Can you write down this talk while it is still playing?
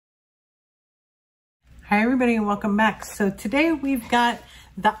Hi everybody and welcome back. So today we've got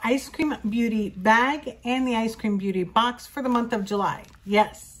the Eyescream Beauty bag and the Eyescream Beauty box for the month of July.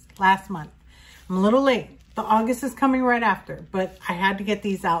 Yes, last month. I'm a little late. The August is coming right after, but I had to get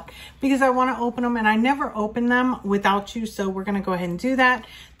these out because I want to open them and I never open them without you. So we're going to go ahead and do that.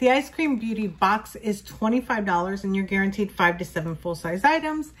 The Eyescream Beauty box is $25 and you're guaranteed 5 to 7 full-size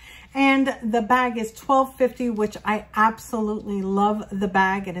items. And the bag is $12.50, which I absolutely love the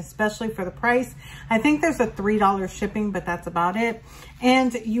bag, and especially for the price. I think there's a $3 shipping, but that's about it.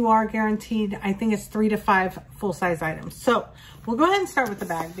 And you are guaranteed, I think it's 3 to 5 full-size items. So we'll go ahead and start with the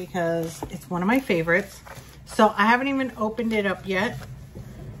bag because it's one of my favorites. So I haven't even opened it up yet.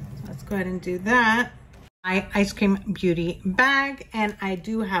 Let's go ahead and do that. My Eyescream Beauty bag, and I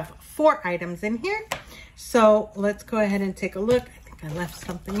do have 4 items in here. So let's go ahead and take a look. I left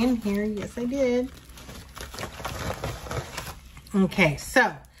something in here. Yes, I did. Okay,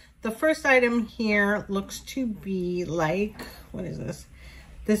 so the first item here looks to be like, what is this?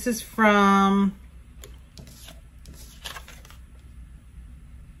 This is from,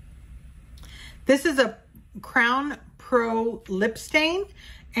 this is a Crown Pro lip stain,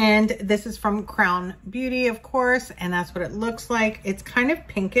 and this is from Crown Beauty, of course, and that's what it looks like. It's kind of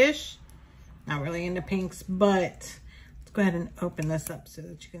pinkish. Not really into pinks, but go ahead and open this up so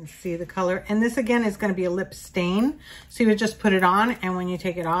that you can see the color. And this again is going to be a lip stain. So you would just put it on, and when you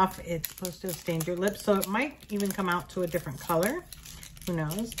take it off, it's supposed to have stained your lips. So it might even come out to a different color. Who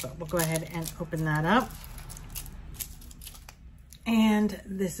knows? But we'll go ahead and open that up. And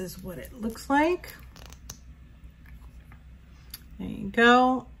this is what it looks like. There you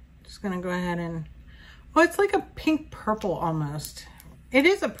go. Just going to go ahead and, oh, it's like a pink purple almost. It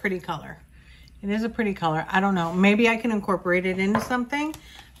is a pretty color. It is a pretty color. I don't know. Maybe I can incorporate it into something,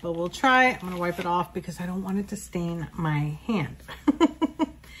 but we'll try. I'm going to wipe it off because I don't want it to stain my hand.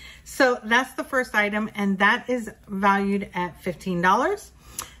 So that's the first item, and that is valued at $15.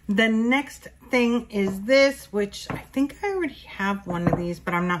 The next thing is this, which I think I already have one of these,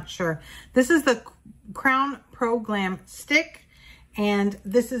 but I'm not sure. This is the Crown Pro Glam Stick, and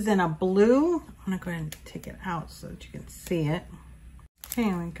this is in a blue. I'm going to go ahead and take it out so that you can see it.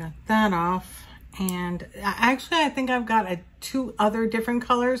 Okay, we got that off. And actually, I think I've got 2 other different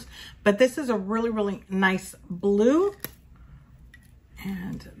colors, but this is a really, really nice blue.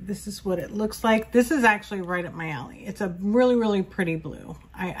 And this is what it looks like. This is actually right up my alley. It's a really, really pretty blue.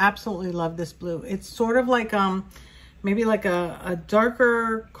 I absolutely love this blue. It's sort of like, maybe like a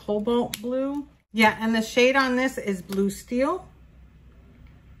darker cobalt blue. Yeah, and the shade on this is Blue Steel.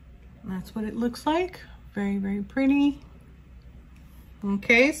 And that's what it looks like. Very, very pretty.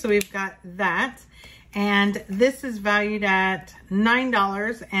 Okay, so we've got that, and this is valued at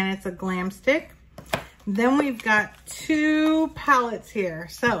 $9, and it's a glam stick. Then we've got 2 palettes here.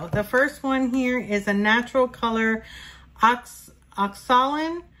 So the first one here is a natural color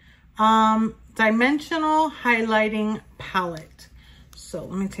Oxalin dimensional highlighting palette. So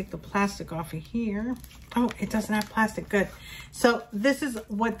let me take the plastic off of here. Oh, it doesn't have plastic. Good. So this is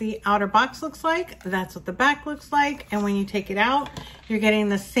what the outer box looks like. That's what the back looks like. And when you take it out, you're getting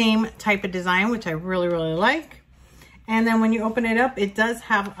the same type of design, which I really, really like. And then when you open it up, it does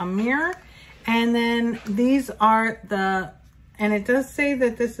have a mirror. And then these are the, and it does say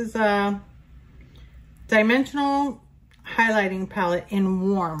that this is a dimensional highlighting palette in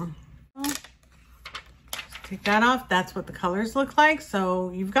warm. Take that off. That's what the colors look like. So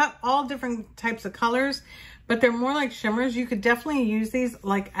you've got all different types of colors, but they're more like shimmers. You could definitely use these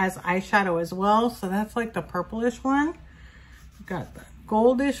like as eyeshadow as well. So that's like the purplish one. We've got the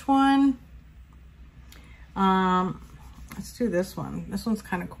goldish one. Let's do this one. This one's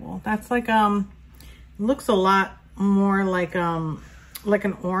kind of cool. That's like looks a lot more like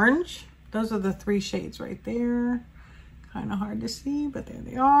an orange. Those are the 3 shades right there. Kind of hard to see, but there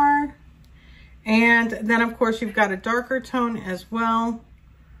they are. And then, of course, you've got a darker tone as well.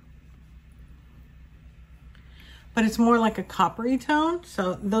 But it's more like a coppery tone.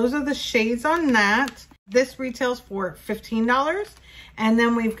 So those are the shades on that. This retails for $15. And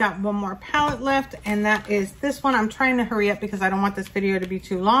then we've got one more palette left. And that is this one. I'm trying to hurry up because I don't want this video to be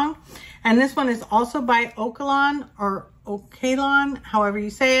too long. And this one is also by Okalon or Okalon, however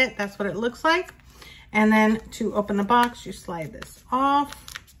you say it. That's what it looks like. And then to open the box, you slide this off.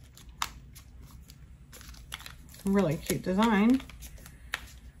 Really cute design.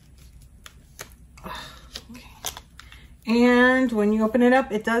 Okay. And when you open it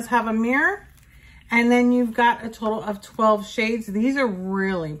up, it does have a mirror. And then you've got a total of 12 shades. These are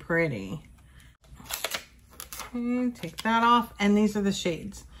really pretty. Okay, take that off. And these are the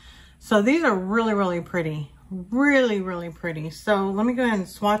shades. So these are really, really pretty. Really, really pretty. So let me go ahead and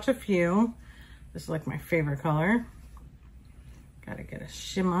swatch a few This is like my favorite color. Gotta get a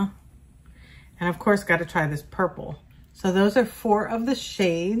shimmer. And of course, gotta try this purple. So those are 4 of the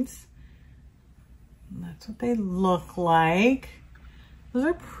shades. And that's what they look like. Those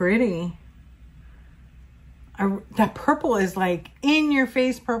are pretty. That purple is like in your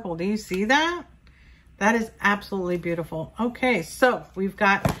face purple. Do you see that? That is absolutely beautiful. Okay, so we've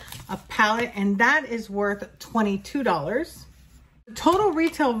got a palette and that is worth $22. The total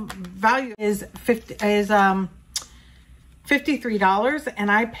retail value is $53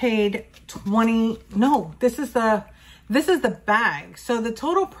 and I paid this is the bag. So the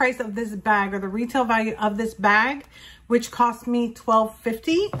total price of this bag, or the retail value of this bag, which cost me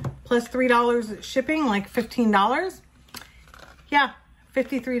 $12.50 plus $3 shipping, like $15. Yeah,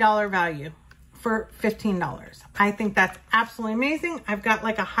 $53 value for $15. I think that's absolutely amazing. I've got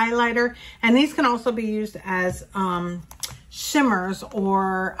like a highlighter, and these can also be used as shimmers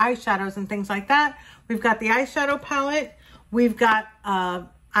or eyeshadows and things like that. We've got the eyeshadow palette. We've got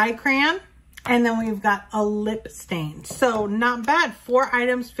eye crayon, and then we've got a lip stain. So not bad. 4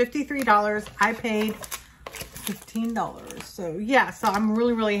 items, $53. I paid $15. So yeah, so I'm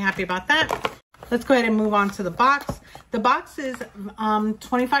really, really happy about that. Let's go ahead and move on to the box. The box is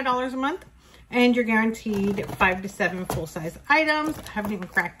 $25 a month, and you're guaranteed 5 to 7 full-size items. I haven't even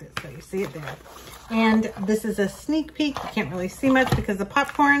cracked it, so you see it there. And this is a sneak peek. You can't really see much because of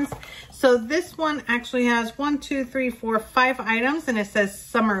popcorns. So this one actually has 1, 2, 3, 4, 5 items, and it says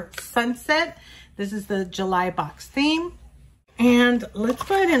Summer Sunset. This is the July box theme. And let's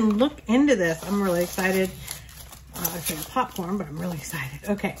go ahead and look into this. I'm really excited. I said popcorn, but I'm really excited.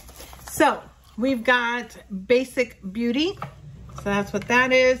 Okay, so we've got Basic Beauty. So that's what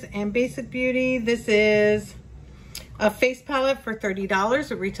that is. And Basic Beauty, this is a face palette for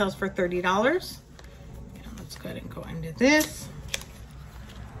 $30. It retails for $30. Let's go ahead and go into this.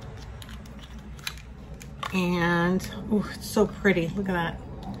 And, oh, it's so pretty. Look at that.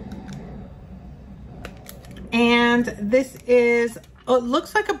 And this is, oh, it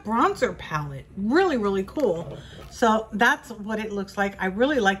looks like a bronzer palette. Really, really cool. So that's what it looks like. I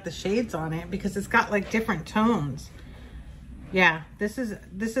really like the shades on it because it's got like different tones. Yeah, this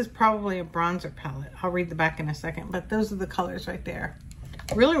is probably a bronzer palette. I'll read the back in a second, but those are the colors right there.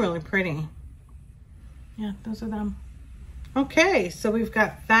 Really, really pretty. Yeah, those are them. Okay, so we've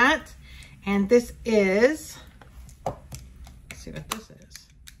got that, and this is, let's see what this is.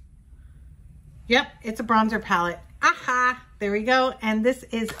 Yep, it's a bronzer palette. Aha, there we go. And this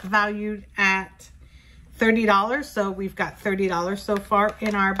is valued at $30. So we've got $30 so far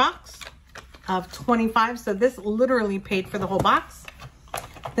in our box of $25. So this literally paid for the whole box.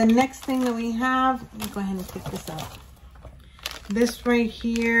 The next thing that we have, let me go ahead and pick this up. This right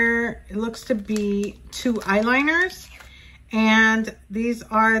here, it looks to be 2 eyeliners. And these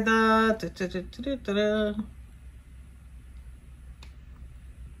are the,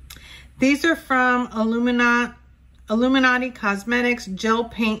 these are from Illuminati Cosmetics Gel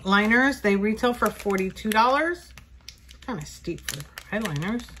Paint Liners. They retail for $42. Kind of steep for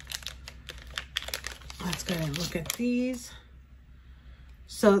eyeliners. Let's go ahead and look at these.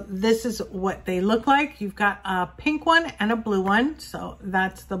 So this is what they look like. You've got a pink one and a blue one. So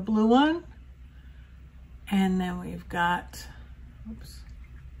that's the blue one. And then we've got, oops,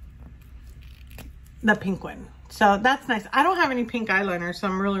 the pink one. So that's nice. I don't have any pink eyeliner, so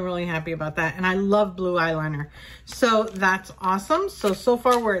I'm really, really happy about that. And I love blue eyeliner. So that's awesome. So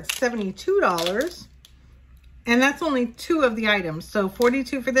far we're at $72. And that's only 2 of the items. So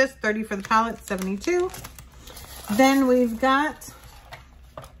 $42 for this, $30 for the palette, $72. Then we've got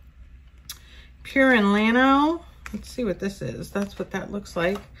Pure and Lano. Let's see what this is. That's what that looks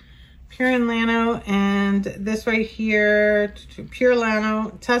like. Pure and Lano, and this right here, Pure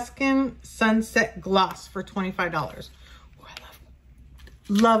Lano Tuscan Sunset Gloss for $25. Oh, I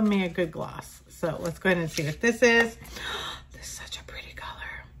love me a good gloss. So let's go ahead and see what this is. This is such a pretty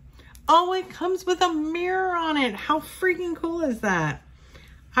color. Oh, it comes with a mirror on it. How freaking cool is that?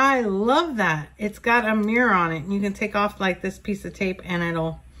 I love that. It's got a mirror on it, and you can take off like this piece of tape, and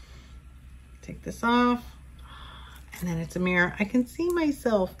it'll take this off, and then it's a mirror. I can see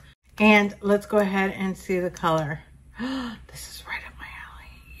myself. And let's go ahead and see the color. This is right up my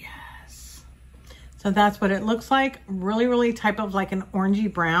alley. Yes. So that's what it looks like. Really, really type of like an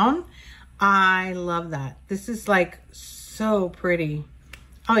orangey brown. I love that. This is like so pretty.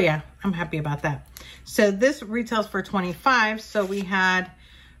 Oh yeah, I'm happy about that. So this retails for $25. So we had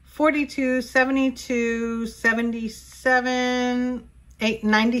 $42, $72, $77,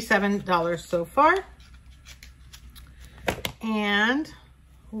 $97 so far. And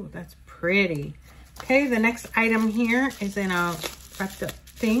oh, that's pretty. Okay, the next item here is in a wrapped up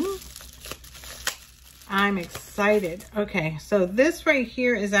thing. I'm excited. Okay, so this right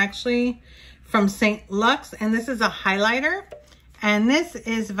here is actually from St. Lux, and this is a highlighter, and this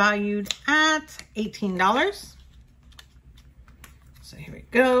is valued at $18. So here we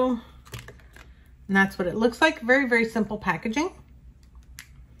go. And that's what it looks like. Very, very simple packaging.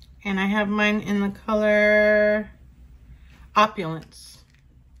 And I have mine in the color Opulence.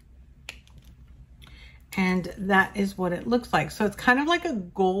 And that is what it looks like. So it's kind of like a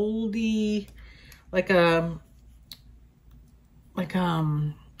goldy, like a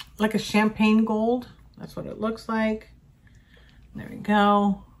champagne gold. That's what it looks like. There we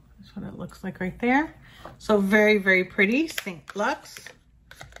go. That's what it looks like right there. So very, very pretty, St. Lux.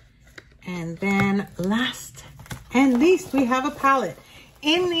 And then last and least, we have a palette.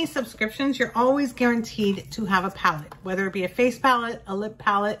 In these subscriptions, you're always guaranteed to have a palette, whether it be a face palette, a lip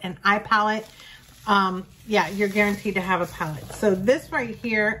palette, an eye palette. Yeah, you're guaranteed to have a palette. So this right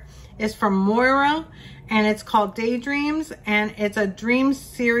here is from Moira, and it's called Daydreams, and it's a Dream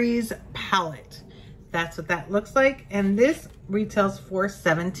Series palette. That's what that looks like. And this retails for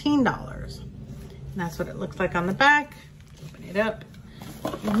 $17. And that's what it looks like on the back. Open it up.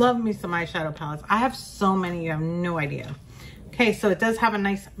 Love me some eyeshadow palettes. I have so many, you have no idea. Okay, so it does have a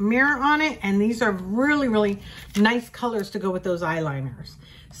nice mirror on it, and these are really, really nice colors to go with those eyeliners.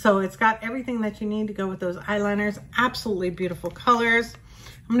 So it's got everything that you need to go with those eyeliners. Absolutely beautiful colors.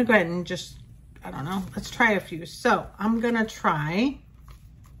 I'm gonna go ahead and just, I don't know, let's try a few. So I'm gonna try,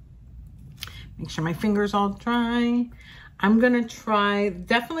 make sure my finger's all dry. I'm gonna try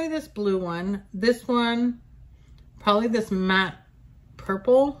definitely this blue one, this one, probably this matte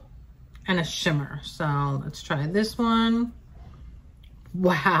purple, and a shimmer. So let's try this one.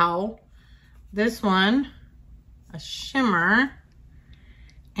 Wow. This one, a shimmer,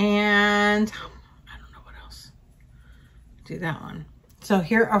 and I don't know what else. Do that one. So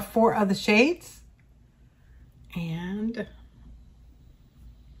here are 4 of the shades, and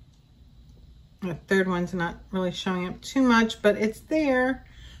the third one's not really showing up too much, but it's there.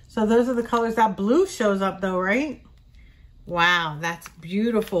 So those are the colors. That blue shows up though, right? Wow, that's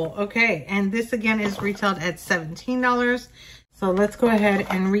beautiful. Okay, and this again is retailed at $17. So let's go ahead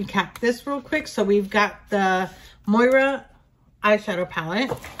and recap this real quick. So we've got the Moira eyeshadow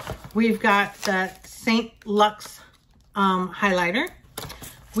palette. We've got the St. Lux highlighter.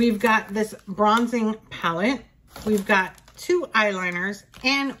 We've got this bronzing palette. We've got 2 eyeliners,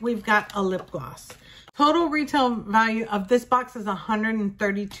 and we've got a lip gloss. Total retail value of this box is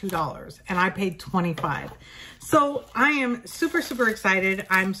 $132, and I paid $25. So I am super, super excited.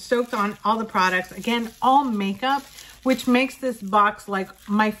 I'm stoked on all the products. Again, all makeup, which makes this box like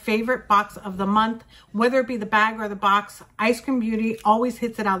my favorite box of the month, whether it be the bag or the box. Eyescream Beauty always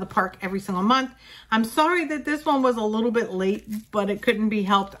hits it out of the park every single month. I'm sorry that this one was a little bit late, but it couldn't be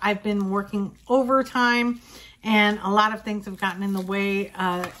helped. I've been working overtime, and a lot of things have gotten in the way,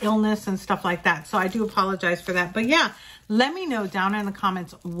 illness and stuff like that. So I do apologize for that. But yeah, let me know down in the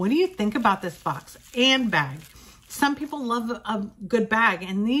comments, what do you think about this box and bag? Some people love a good bag,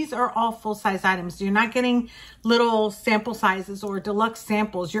 and these are all full-size items. You're not getting little sample sizes or deluxe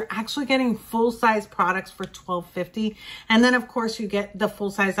samples. You're actually getting full-size products for $12.50. And then, of course, you get the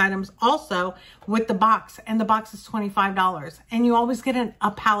full-size items also with the box, and the box is $25. And you always get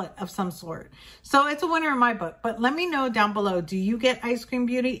a palette of some sort. So it's a winner in my book. But let me know down below, do you get Eyescream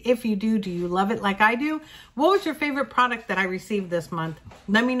Beauty? If you do you love it like I do? What was your favorite product that I received this month?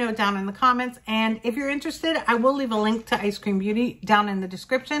 Let me know down in the comments. And if you're interested, I will leave a link to Eyescream Beauty down in the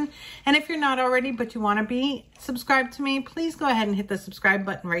description. And if you're not already, but you want to be subscribed to me, please go ahead and hit the subscribe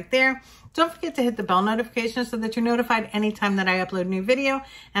button right there. Don't forget to hit the bell notification so that you're notified anytime that I upload a new video.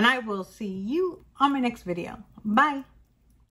 And I will see you on my next video. Bye.